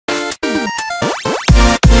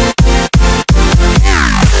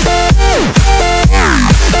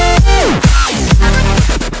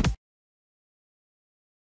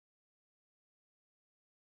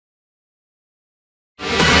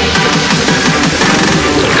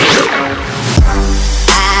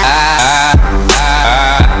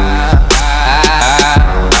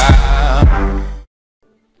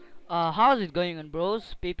How's it going on,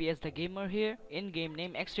 bros? PPS the gamer here, in-game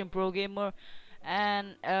name xtremeprogamer,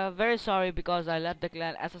 and very sorry because I left the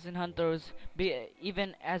clan Assassin Hunters.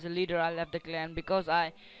 Even as a leader, I left the clan because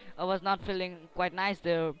I was not feeling quite nice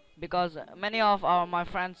there because many of my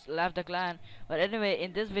friends left the clan. But anyway,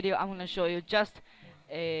 in this video, I'm gonna show you just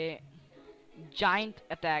a giant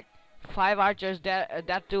attack, 5 archers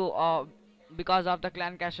that too because of the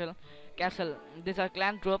clan castle. These are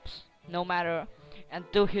clan troops, no matter, and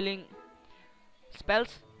 2 healing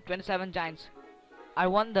spells, 27 giants. I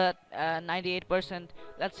won the 98%.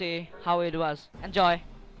 Let's see how it was. Enjoy.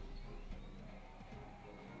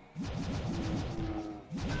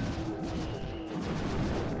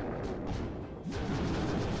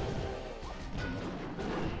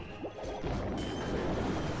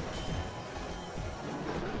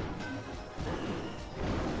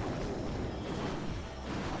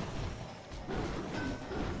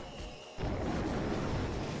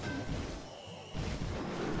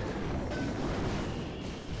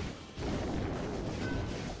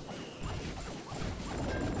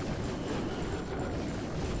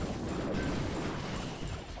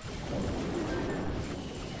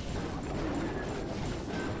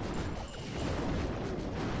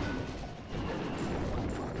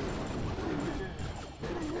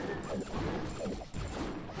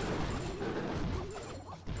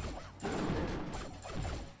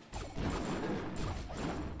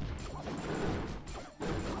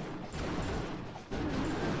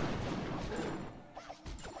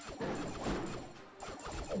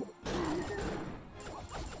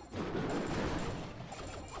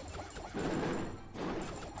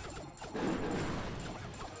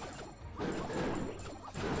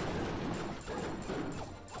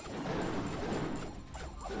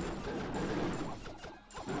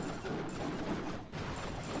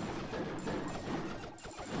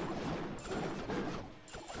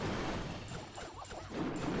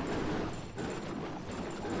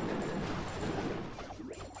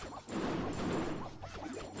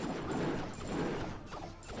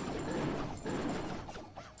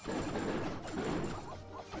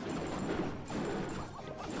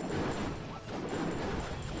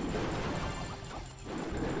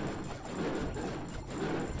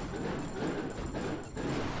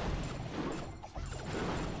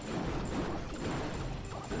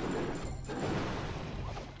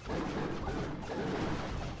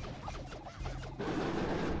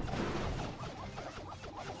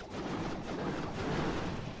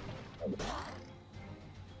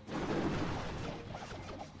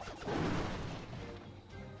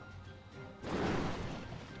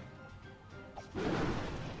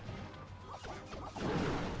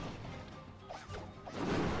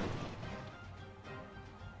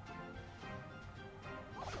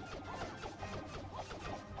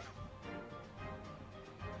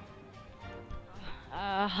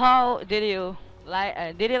 How did you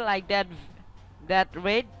like? Did you like that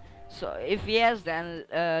raid? So if yes, then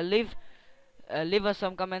leave us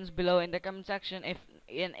some comments below in the comment section.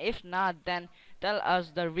 If not, then tell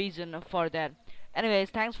us the reason for that. Anyways,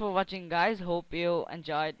 thanks for watching, guys. Hope you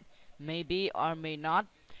enjoyed, maybe or may not.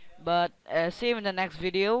 But see you in the next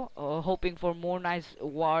video. Hoping for more nice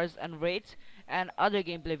wars and raids and other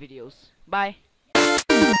gameplay videos. Bye.